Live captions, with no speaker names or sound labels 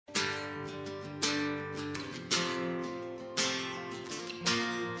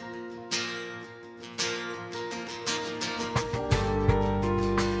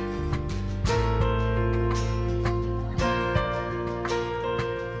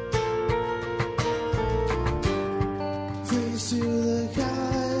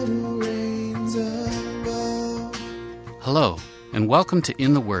welcome to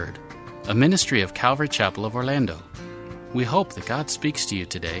In the Word, a ministry of Calvary Chapel of Orlando. We hope that God speaks to you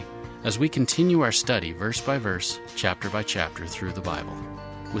today as we continue our study verse by verse, chapter by chapter through the Bible,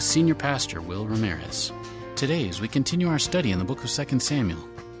 with Senior Pastor Will Ramirez. Today, as we continue our study in the book of 2 Samuel,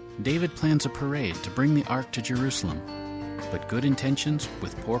 David plans a parade to bring the ark to Jerusalem, but good intentions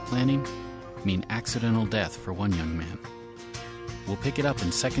with poor planning mean accidental death for one young man. We'll pick it up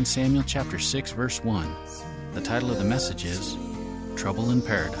in 2 Samuel chapter 6, verse 1. The title of the message is Trouble in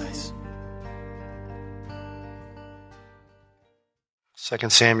Paradise. 2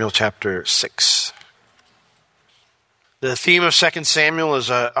 Samuel chapter 6. The theme of 2 Samuel is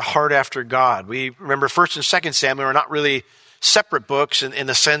a heart after God. We remember 1st and 2nd Samuel are not really separate books in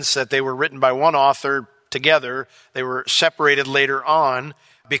the sense that they were written by one author together. They were separated later on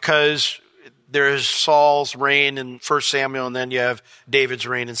because there is Saul's reign in 1 Samuel and then you have David's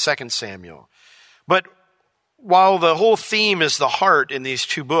reign in 2 Samuel. But while the whole theme is the heart in these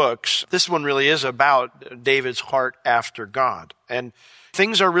two books, this one really is about David's heart after God. And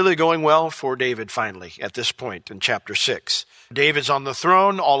things are really going well for David finally at this point in chapter 6. David's on the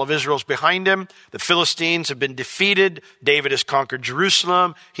throne. All of Israel's behind him. The Philistines have been defeated. David has conquered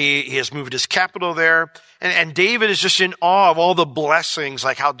Jerusalem. He has moved his capital there. And David is just in awe of all the blessings,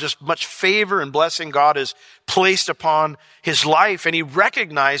 like how just much favor and blessing God has placed upon his life. And he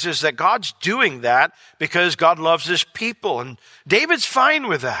recognizes that God's doing that because God loves his people. And David's fine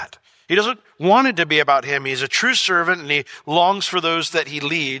with that. He doesn't want it to be about him. He's a true servant and he longs for those that he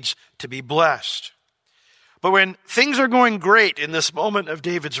leads to be blessed. But when things are going great in this moment of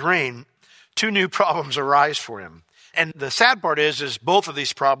David's reign, two new problems arise for him. And the sad part is both of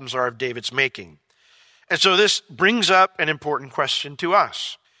these problems are of David's making. And so this brings up an important question to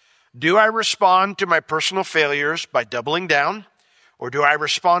us. Do I respond to my personal failures by doubling down? Or do I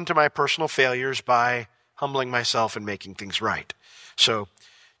respond to my personal failures by humbling myself and making things right? So,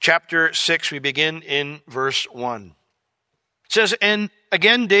 chapter 6, we begin in verse 1. It says, "And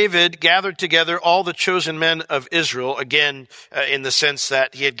again David gathered together all the chosen men of Israel," again in the sense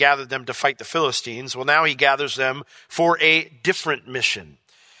that he had gathered them to fight the Philistines. Well, now he gathers them for a different mission.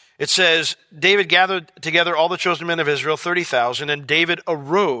 It says, David gathered together all the chosen men of Israel, 30,000, and David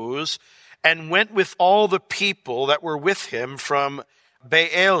arose and went with all the people that were with him from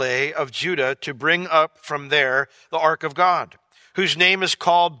Baalah of Judah to bring up from there the ark of God, whose name is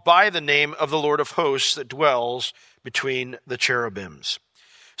called by the name of the Lord of hosts that dwells between the cherubims.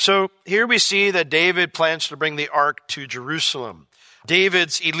 So here we see that David plans to bring the ark to Jerusalem.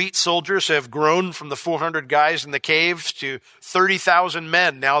 David's elite soldiers have grown from the 400 guys in the caves to 30,000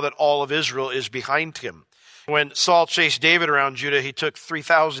 men now that all of Israel is behind him. When Saul chased David around Judah, he took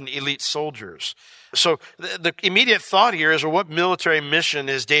 3,000 elite soldiers. So the immediate thought here is, well, what military mission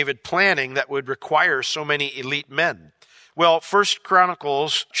is David planning that would require so many elite men? Well, 1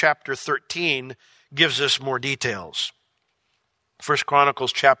 Chronicles chapter 13 gives us more details. 1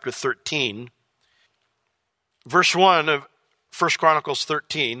 Chronicles chapter 13, verse 1 of 1 Chronicles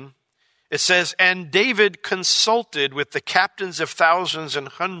 13, it says, "And David consulted with the captains of thousands and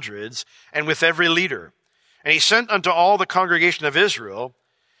hundreds, and with every leader. And he sent unto all the congregation of Israel,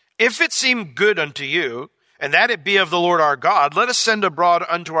 If it seem good unto you, and that it be of the Lord our God, let us send abroad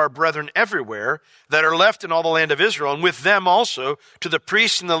unto our brethren everywhere that are left in all the land of Israel, and with them also to the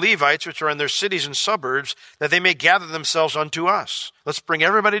priests and the Levites which are in their cities and suburbs, that they may gather themselves unto us. Let's bring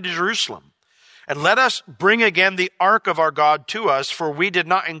everybody to Jerusalem. And let us bring again the ark of our God to us, for we did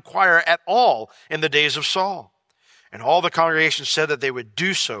not inquire at all in the days of Saul." And all the congregation said that they would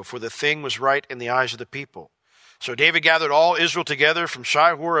do so, for the thing was right in the eyes of the people. So David gathered all Israel together from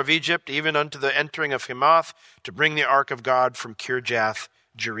Shihor of Egypt, even unto the entering of Hamath, to bring the ark of God from Kirjath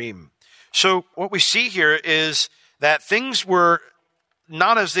Jearim. So what we see here is that things were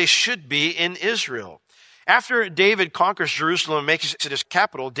not as they should be in Israel. After David conquers Jerusalem and makes it his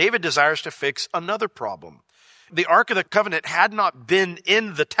capital, David desires to fix another problem. The Ark of the Covenant had not been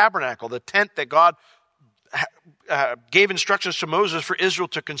in the tabernacle, the tent that God gave instructions to Moses for Israel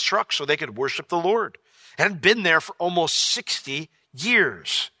to construct so they could worship the Lord. It hadn't been there for almost 60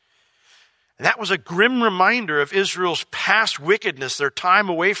 years. And that was a grim reminder of Israel's past wickedness, their time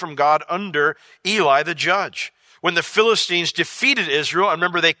away from God under Eli the judge. When the Philistines defeated Israel, and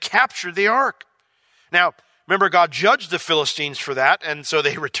remember they captured the ark. Now, remember, God judged the Philistines for that, and so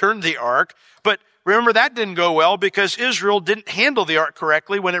they returned the ark. But remember, that didn't go well because Israel didn't handle the ark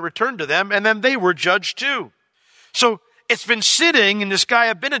correctly when it returned to them, and then they were judged too. So it's been sitting in this guy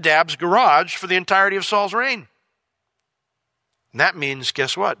Abinadab's garage for the entirety of Saul's reign. And that means,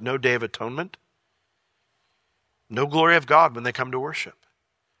 guess what? No Day of Atonement. No glory of God when they come to worship.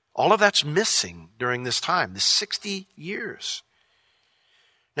 All of that's missing during this time, this 60 years.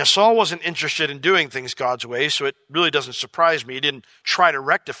 Now, Saul wasn't interested in doing things God's way, so it really doesn't surprise me. He didn't try to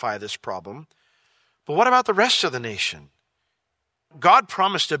rectify this problem. But what about the rest of the nation? God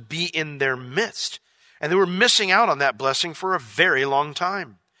promised to be in their midst, and they were missing out on that blessing for a very long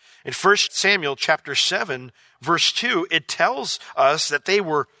time. In 1 Samuel chapter 7, verse 2, it tells us that they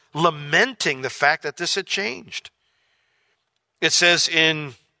were lamenting the fact that this had changed. It says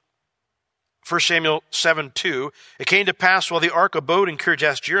in 1 Samuel 7:2, it came to pass while the ark abode in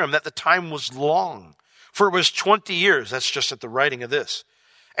Kirjath-jearim that the time was long, for it was 20 years. That's just at the writing of this.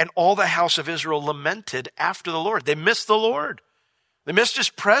 And all the house of Israel lamented after the Lord. They missed the Lord. They missed his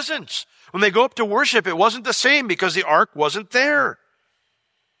presence. When they go up to worship, it wasn't the same because the ark wasn't there.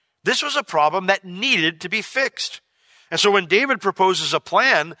 This was a problem that needed to be fixed. And so when David proposes a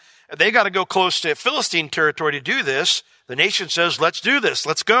plan, they got to go close to Philistine territory to do this. The nation says, let's do this.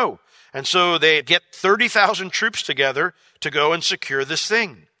 Let's go. And so they get 30,000 troops together to go and secure this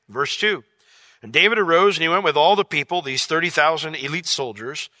thing. Verse 2. And David arose and he went with all the people, these 30,000 elite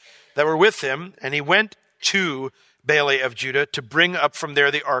soldiers that were with him, and he went to Baale of Judah to bring up from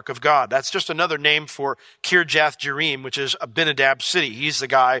there the ark of God. That's just another name for Kirjath-jearim, which is Abinadab's city. He's the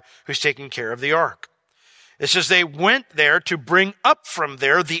guy who's taking care of the ark. It says they went there to bring up from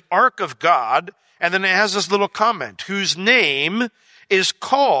there the ark of God, and then it has this little comment, whose name is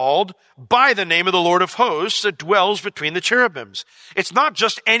called by the name of the Lord of hosts that dwells between the cherubims. It's not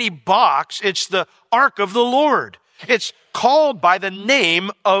just any box, it's the ark of the Lord. It's called by the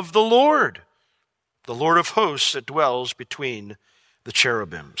name of the Lord of hosts that dwells between the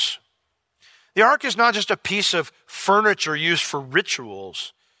cherubims. The ark is not just a piece of furniture used for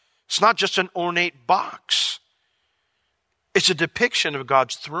rituals. It's not just an ornate box. It's a depiction of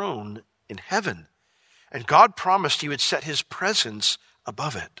God's throne in heaven. And God promised he would set his presence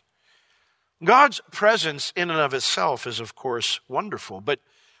above it. God's presence in and of itself is, of course, wonderful, but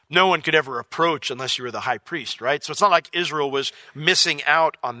no one could ever approach unless you were the high priest, right? So it's not like Israel was missing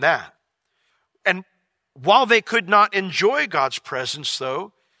out on that. And while they could not enjoy God's presence,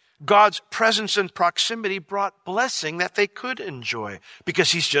 though, God's presence and proximity brought blessing that they could enjoy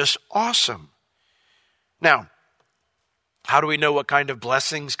because he's just awesome. Now, how do we know what kind of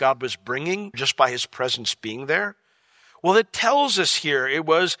blessings God was bringing just by his presence being there? Well, it tells us here it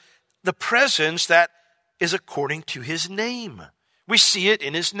was the presence that is according to his name. We see it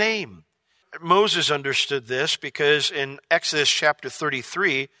in his name. Moses understood this because in Exodus chapter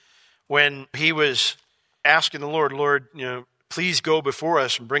 33, when he was asking the Lord, please go before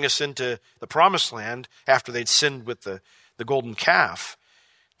us and bring us into the promised land after they'd sinned with the golden calf,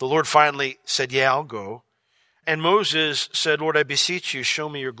 the Lord finally said, yeah, I'll go. And Moses said, Lord, I beseech you, show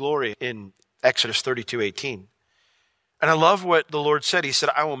me your glory in Exodus 32:18. And I love what the Lord said. He said,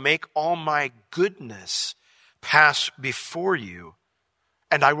 I will make all my goodness pass before you,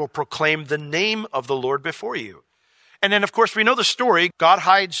 and I will proclaim the name of the Lord before you. And then, of course, we know the story. God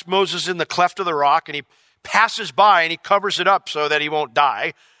hides Moses in the cleft of the rock, and he passes by, and he covers it up so that he won't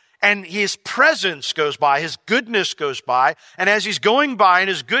die. And his presence goes by, his goodness goes by, and as he's going by and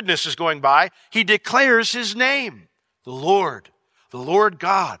his goodness is going by, he declares his name, the Lord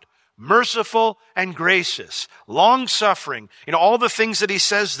God, merciful and gracious, long-suffering, all the things that he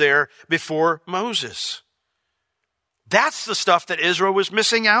says there before Moses. That's the stuff that Israel was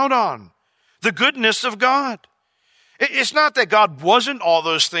missing out on, the goodness of God. It's not that God wasn't all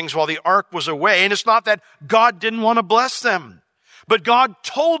those things while the ark was away, and it's not that God didn't want to bless them. But God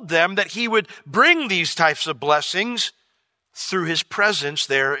told them that he would bring these types of blessings through his presence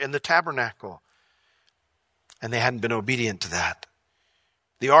there in the tabernacle. And they hadn't been obedient to that.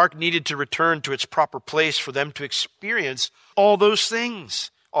 The ark needed to return to its proper place for them to experience all those things,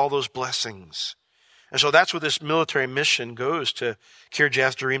 all those blessings. And so that's what this military mission goes to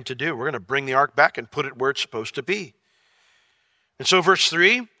Kirjath-jearim to do. We're going to bring the ark back and put it where it's supposed to be. And so verse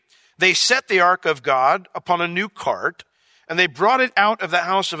 3, they set the ark of God upon a new cart, and they brought it out of the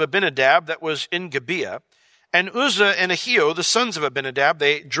house of Abinadab that was in Gibeah. And Uzzah and Ahio, the sons of Abinadab,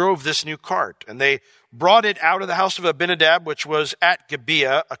 they drove this new cart. And they brought it out of the house of Abinadab, which was at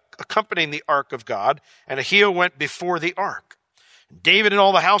Gibeah, accompanying the ark of God. And Ahio went before the ark. David and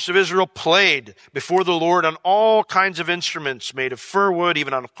all the house of Israel played before the Lord on all kinds of instruments made of fir wood,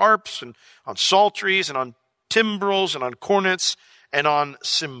 even on harps and on psalteries and on timbrels and on cornets and on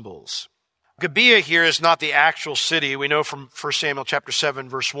cymbals. Gibeah here is not the actual city. We know from 1 Samuel chapter 7,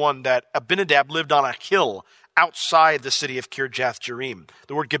 verse 1, that Abinadab lived on a hill outside the city of Kirjath-jearim.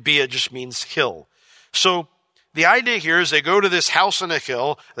 The word Gibeah just means hill. So the idea here is they go to this house on a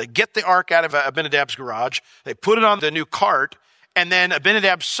hill, they get the ark out of Abinadab's garage, they put it on the new cart, And then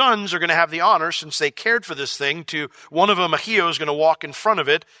Abinadab's sons are going to have the honor, since they cared for this thing, to one of them, Ahio, is going to walk in front of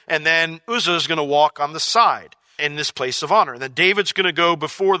it, and then Uzzah is going to walk on the side in this place of honor. And then David's going to go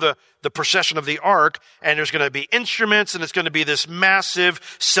before the procession of the ark, and there's going to be instruments, and it's going to be this massive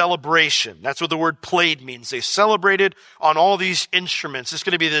celebration. That's what the word played means. They celebrated on all these instruments. It's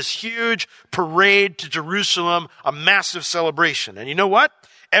going to be this huge parade to Jerusalem, a massive celebration. And you know what?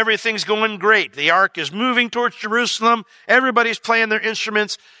 Everything's going great. The ark is moving towards Jerusalem. Everybody's playing their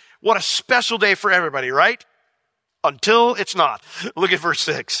instruments. What a special day for everybody, right? Until it's not. Look at verse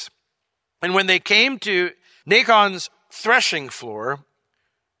 6. And when they came to Nachon's threshing floor,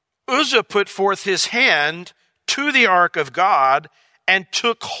 Uzzah put forth his hand to the ark of God and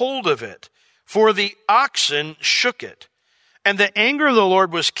took hold of it, for the oxen shook it. And the anger of the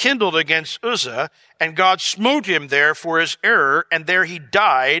Lord was kindled against Uzzah, and God smote him there for his error, and there he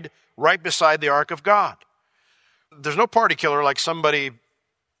died right beside the ark of God. There's no party killer like somebody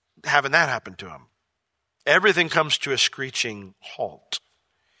having that happen to him. Everything comes to a screeching halt.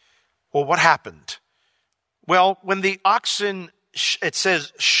 Well, what happened? Well, when the oxen, it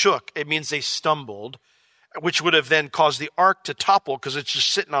says shook, it means they stumbled, which would have then caused the ark to topple because it's just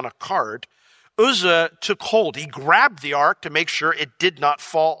sitting on a cart. Uzzah took hold. He grabbed the ark to make sure it did not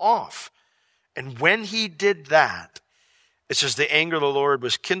fall off. And when he did that, it says the anger of the Lord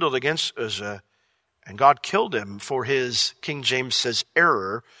was kindled against Uzzah, and God killed him for his, King James says,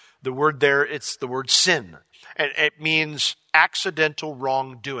 error. The word there, it's the word sin. And it means accidental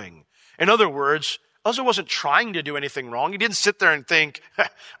wrongdoing. In other words, Uzzah wasn't trying to do anything wrong. He didn't sit there and think,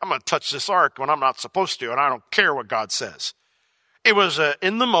 I'm going to touch this ark when I'm not supposed to, and I don't care what God says. It was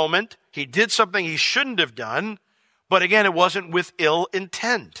in the moment. He did something he shouldn't have done, but again, it wasn't with ill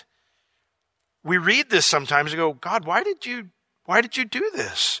intent. We read this sometimes and go, God, why did you do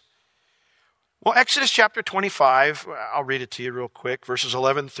this? Well, Exodus chapter 25, I'll read it to you real quick, verses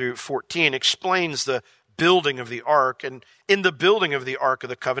 11 through 14, explains the building of the ark. And in the building of the ark of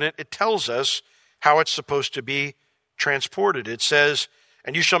the covenant, it tells us how it's supposed to be transported. It says,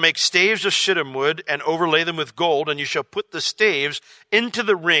 and you shall make staves of shittim wood and overlay them with gold, and you shall put the staves into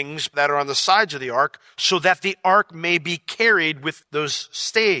the rings that are on the sides of the ark, so that the ark may be carried with those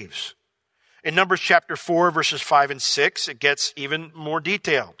staves. In Numbers chapter 4, verses 5 and 6, it gets even more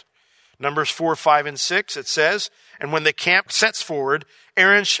detailed. Numbers 4, 5, and 6, it says, and when the camp sets forward,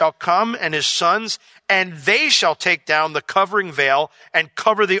 Aaron shall come and his sons, and they shall take down the covering veil and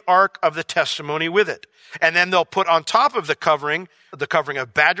cover the ark of the testimony with it. And then they'll put on top of the covering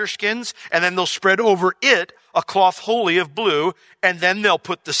of badger skins, and then they'll spread over it a cloth wholly of blue, and then they'll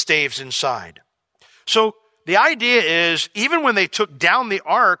put the staves inside. So the idea is, even when they took down the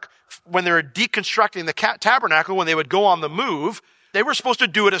ark, when they were deconstructing the tabernacle, when they would go on the move, they were supposed to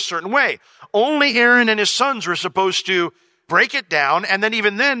do it a certain way. Only Aaron and his sons were supposed to break it down, and then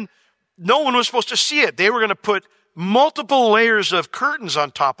even then, no one was supposed to see it. They were going to put multiple layers of curtains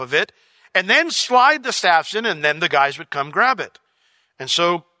on top of it, and then slide the staffs in, and then the guys would come grab it. And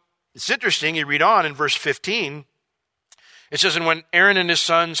so it's interesting, you read on in verse 15, it says, and when Aaron and his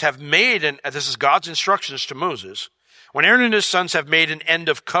sons have made, and this is God's instructions to Moses, when Aaron and his sons have made an end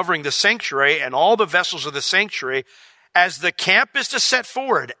of covering the sanctuary and all the vessels of the sanctuary, as the camp is to set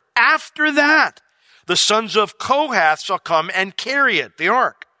forward, after that, the sons of Kohath shall come and carry it, the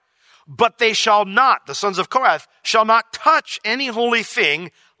ark. But they shall not, the sons of Kohath, shall not touch any holy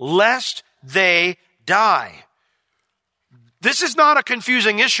thing, lest they die. This is not a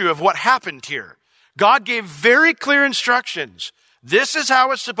confusing issue of what happened here. God gave very clear instructions. This is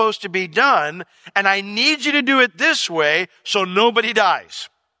how it's supposed to be done, and I need you to do it this way so nobody dies.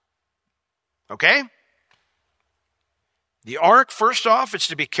 Okay? The ark, first off, it's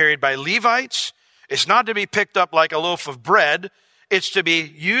to be carried by Levites. It's not to be picked up like a loaf of bread. It's to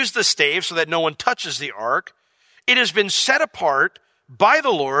be use the stave so that no one touches the ark. It has been set apart by the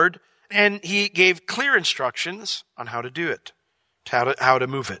Lord, and he gave clear instructions on how to do it, how to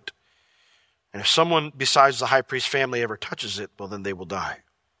move it. And if someone besides the high priest family ever touches it, well, then they will die.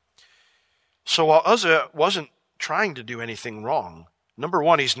 So while Uzzah wasn't trying to do anything wrong, number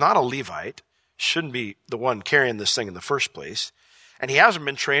one, he's not a Levite, shouldn't be the one carrying this thing in the first place, and he hasn't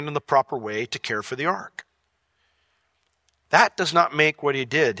been trained in the proper way to care for the ark. That does not make what he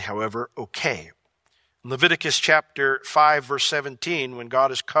did, however, okay. In Leviticus chapter 5, verse 17, when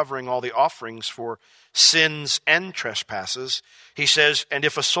God is covering all the offerings for sins and trespasses, he says, and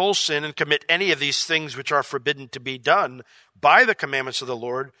if a soul sin and commit any of these things which are forbidden to be done by the commandments of the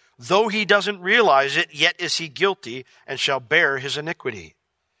Lord, though he doesn't realize it, yet is he guilty and shall bear his iniquity.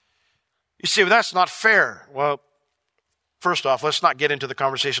 You say, well, that's not fair. Well, first off, let's not get into the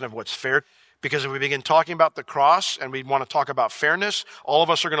conversation of what's fair. Because if we begin talking about the cross and we want to talk about fairness, all of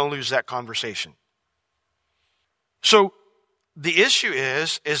us are going to lose that conversation. So the issue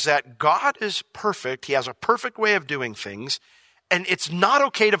is that God is perfect. He has a perfect way of doing things. And it's not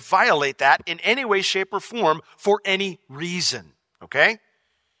okay to violate that in any way, shape, or form for any reason. Okay?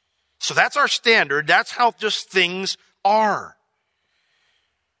 So that's our standard. That's how just things are.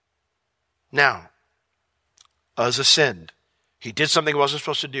 Now, Uzzah sinned. He did something he wasn't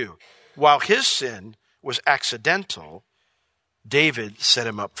supposed to do. While his sin was accidental, David set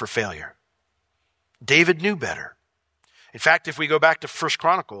him up for failure. David knew better. In fact, if we go back to 1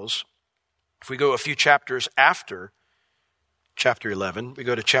 Chronicles, if we go a few chapters after chapter 11, we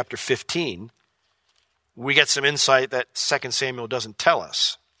go to chapter 15, we get some insight that 2 Samuel doesn't tell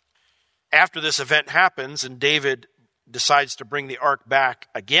us. After this event happens and David decides to bring the ark back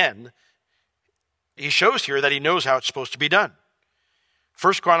again, he shows here that he knows how it's supposed to be done.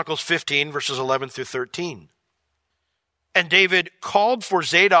 1 Chronicles 15, verses 11 through 13. And David called for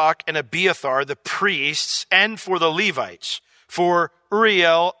Zadok and Abiathar, the priests, and for the Levites, for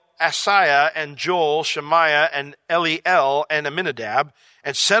Uriel, Asaiah, and Joel, Shemaiah, and Eliel, and Aminadab,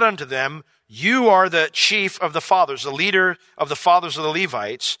 and said unto them, You are the chief of the fathers, the leader of the fathers of the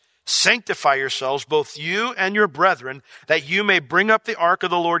Levites. Sanctify yourselves, both you and your brethren, that you may bring up the ark of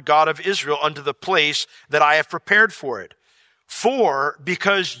the Lord God of Israel unto the place that I have prepared for it. For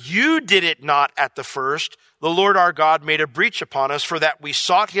because you did it not at the first, the Lord our God made a breach upon us, for that we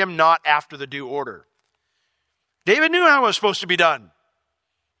sought him not after the due order. David knew how it was supposed to be done.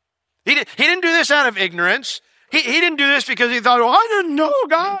 He didn't do this out of ignorance. He didn't do this because he thought, I didn't know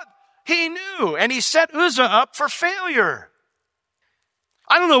God. He knew, and he set Uzzah up for failure.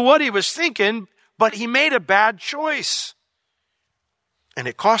 I don't know what he was thinking, but he made a bad choice. And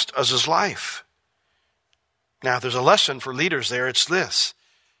it cost Uzzah's life. Now, there's a lesson for leaders there. It's this.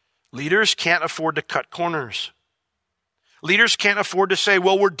 Leaders can't afford to cut corners. Leaders can't afford to say,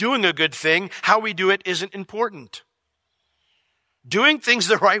 well, we're doing a good thing. How we do it isn't important. Doing things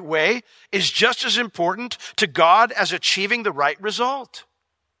the right way is just as important to God as achieving the right result.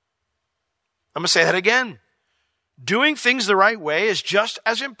 I'm going to say that again. Doing things the right way is just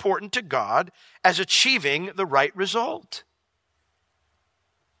as important to God as achieving the right result.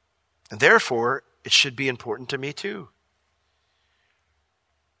 And therefore, it should be important to me too.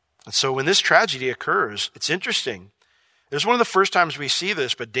 And so when this tragedy occurs, it's interesting. This is one of the first times we see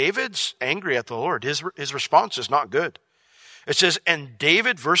this, but David's angry at the Lord. His response is not good. It says, and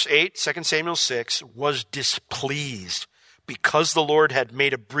David, verse 8, 2 Samuel 6, was displeased because the Lord had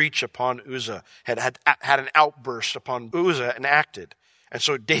made a breach upon Uzzah, had an outburst upon Uzzah and acted. And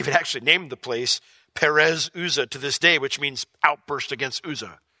so David actually named the place Perez Uzzah to this day, which means outburst against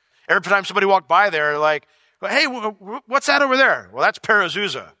Uzzah. Every time somebody walked by there, like, hey, what's that over there? Well, that's Perez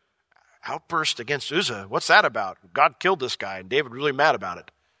Uzzah. Outburst against Uzzah. What's that about? God killed this guy, and David was really mad about it.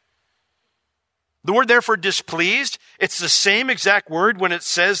 The word therefore displeased, it's the same exact word when it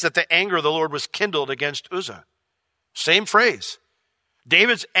says that the anger of the Lord was kindled against Uzzah. Same phrase.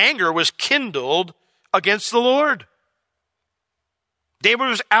 David's anger was kindled against the Lord. David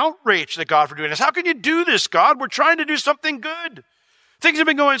was outraged at God for doing this. How can you do this, God? We're trying to do something good. Things have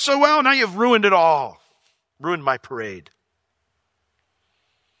been going so well, now you've ruined it all. Ruined my parade.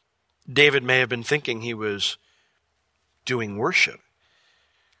 David may have been thinking he was doing worship.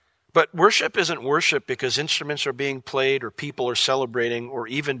 But worship isn't worship because instruments are being played or people are celebrating or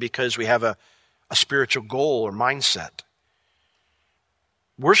even because we have a spiritual goal or mindset.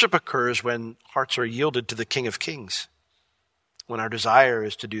 Worship occurs when hearts are yielded to the King of Kings, when our desire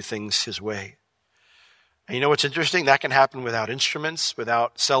is to do things his way. And you know what's interesting? That can happen without instruments,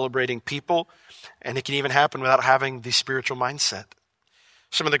 without celebrating people, and it can even happen without having the spiritual mindset.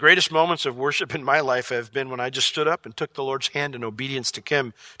 Some of the greatest moments of worship in my life have been when I just stood up and took the Lord's hand in obedience to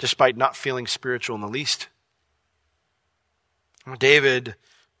him, despite not feeling spiritual in the least. David,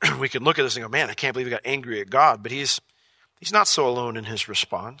 we can look at this and go, man, I can't believe he got angry at God, but he's not so alone in his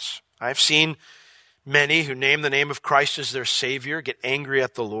response. I've seen many who name the name of Christ as their Savior get angry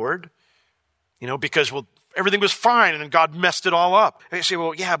at the Lord, because, everything was fine and God messed it all up. They say,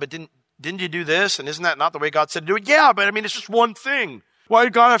 well, yeah, but didn't you do this? And isn't that not the way God said to do it? Yeah, but it's just one thing. Why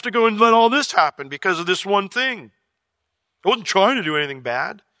did God have to go and let all this happen because of this one thing? I wasn't trying to do anything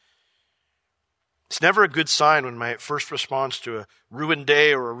bad. It's never a good sign when my first response to a ruined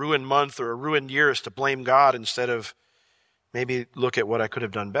day or a ruined month or a ruined year is to blame God instead of maybe look at what I could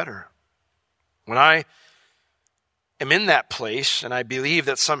have done better. When I am in that place and I believe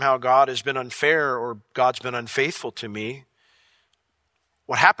that somehow God has been unfair or God's been unfaithful to me,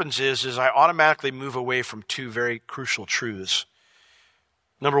 what happens is I automatically move away from two very crucial truths.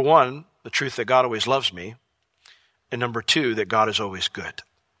 Number one, the truth that God always loves me, and number two, that God is always good.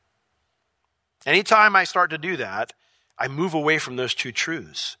 Anytime I start to do that, I move away from those two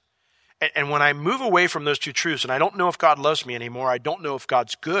truths. And when I move away from those two truths, and I don't know if God loves me anymore, I don't know if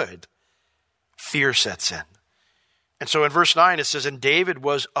God's good, fear sets in. And so in verse 9 it says, and David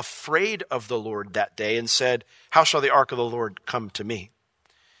was afraid of the Lord that day and said, how shall the ark of the Lord come to me?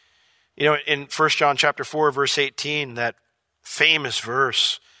 You know, in 1 John chapter 4, verse 18, that famous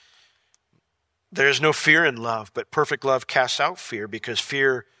verse, there is no fear in love, but perfect love casts out fear, because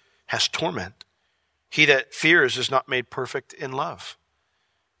fear has torment. He that fears is not made perfect in love.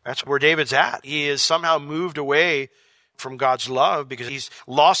 That's where David's at. He is somehow moved away from God's love because he's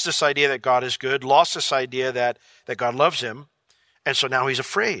lost this idea that God is good, lost this idea that God loves him. And so now he's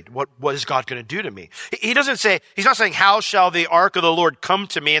afraid. What is God going to do to me? He doesn't say, he's not saying, how shall the ark of the Lord come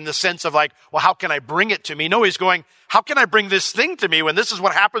to me, in the sense of like, well, how can I bring it to me? No, he's going, how can I bring this thing to me when this is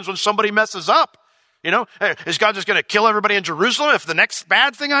what happens when somebody messes up? You know, is God just going to kill everybody in Jerusalem if the next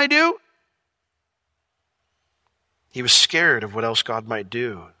bad thing I do? He was scared of what else God might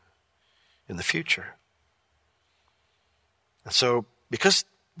do in the future. And so, because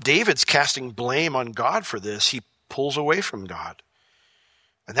David's casting blame on God for this, he pulls away from God.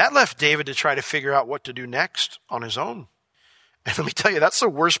 And that left David to try to figure out what to do next on his own. And let me tell you, that's the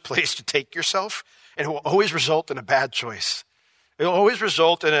worst place to take yourself, and it will always result in a bad choice. It will always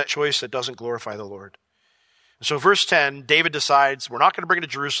result in a choice that doesn't glorify the Lord. And so verse 10, David decides, we're not going to bring it to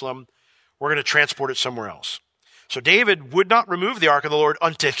Jerusalem, we're going to transport it somewhere else. So David would not remove the ark of the Lord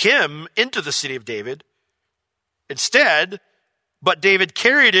unto him into the city of David. Instead, but David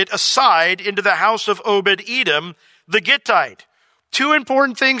carried it aside into the house of Obed-Edom, the Gittite. Two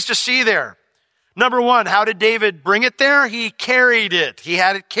important things to see there. Number one, how did David bring it there? He carried it. He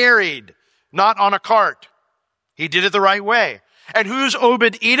had it carried, not on a cart. He did it the right way. And who's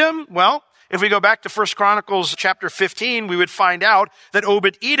Obed-Edom? Well, if we go back to 1 Chronicles chapter 15, we would find out that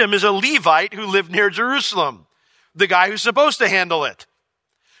Obed-Edom is a Levite who lived near Jerusalem, the guy who's supposed to handle it.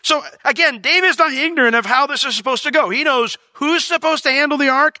 So again, David's not ignorant of how this is supposed to go. He knows who's supposed to handle the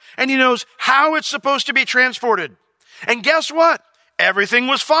ark, and he knows how it's supposed to be transported. And guess what? Everything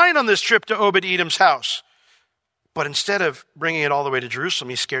was fine on this trip to Obed-Edom's house. But instead of bringing it all the way to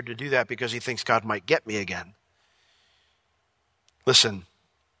Jerusalem, he's scared to do that because he thinks God might get me again. Listen,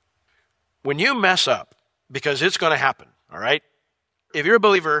 when you mess up, because it's going to happen, all right? If you're a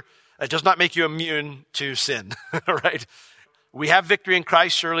believer, it does not make you immune to sin, all right? We have victory in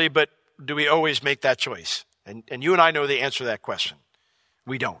Christ, surely, but do we always make that choice? And you and I know the answer to that question.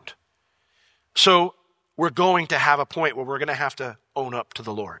 We don't. So we're going to have a point where we're going to have to own up to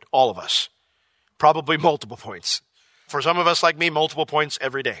the Lord, all of us. Probably multiple points. For some of us like me, multiple points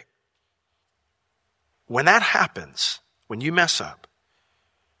every day. When that happens, when you mess up,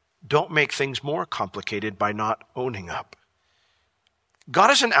 don't make things more complicated by not owning up.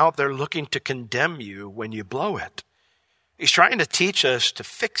 God isn't out there looking to condemn you when you blow it. He's trying to teach us to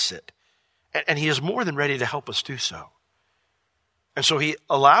fix it. And he is more than ready to help us do so. And so he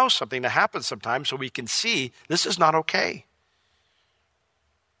allows something to happen sometimes so we can see this is not okay.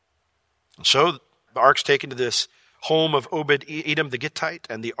 And so the ark's taken to this home of Obed-Edom the Gittite,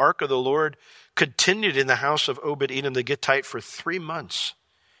 and the ark of the Lord continued in the house of Obed-Edom the Gittite for 3 months.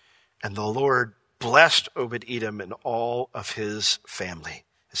 And the Lord blessed Obed-Edom and all of his family,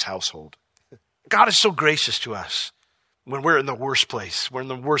 his household. God is so gracious to us when we're in the worst place, we're in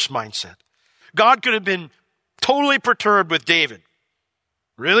the worst mindset. God could have been totally perturbed with David.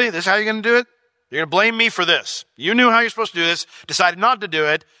 Really? This is how you're going to do it? You're going to blame me for this. You knew how you're supposed to do this, decided not to do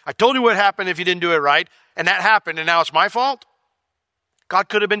it. I told you what happened if you didn't do it right, and that happened, and now it's my fault? God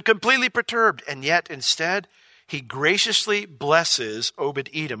could have been completely perturbed, and yet instead, he graciously blesses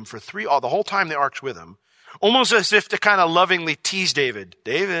Obed-Edom for the whole time the ark's with him, almost as if to kind of lovingly tease David.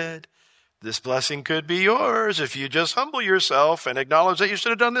 David, this blessing could be yours if you just humble yourself and acknowledge that you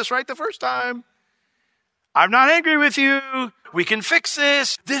should have done this right the first time. I'm not angry with you. We can fix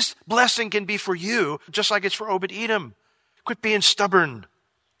this. This blessing can be for you, just like it's for Obed-Edom. Quit being stubborn.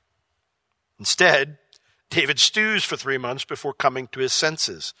 Instead, David stews for 3 months before coming to his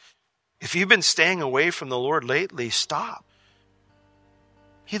senses. If you've been staying away from the Lord lately, stop.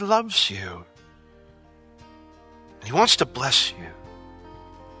 He loves you. He wants to bless you.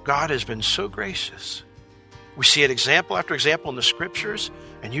 God has been so gracious. We see it example after example in the scriptures,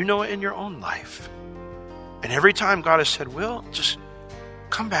 and you know it in your own life. And every time God has said, Will, just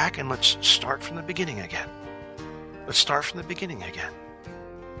come back and let's start from the beginning again. Let's start from the beginning again.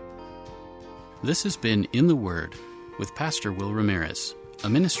 This has been In the Word with Pastor Will Ramirez, a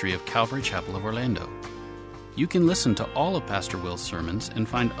ministry of Calvary Chapel of Orlando. You can listen to all of Pastor Will's sermons and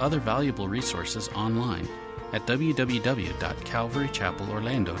find other valuable resources online at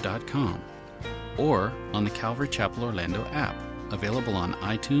www.calvarychapelorlando.com or on the Calvary Chapel Orlando app, available on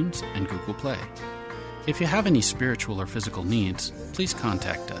iTunes and Google Play. If you have any spiritual or physical needs, please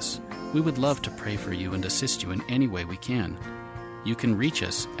contact us. We would love to pray for you and assist you in any way we can. You can reach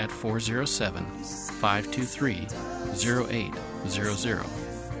us at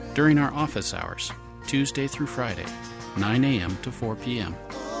 407-523-0800 during our office hours, Tuesday through Friday, 9 a.m. to 4 p.m.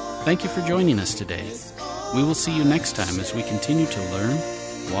 Thank you for joining us today. We will see you next time as we continue to learn,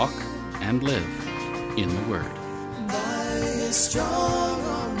 walk, and live in the Word. By His strong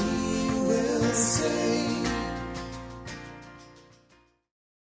arm He will save.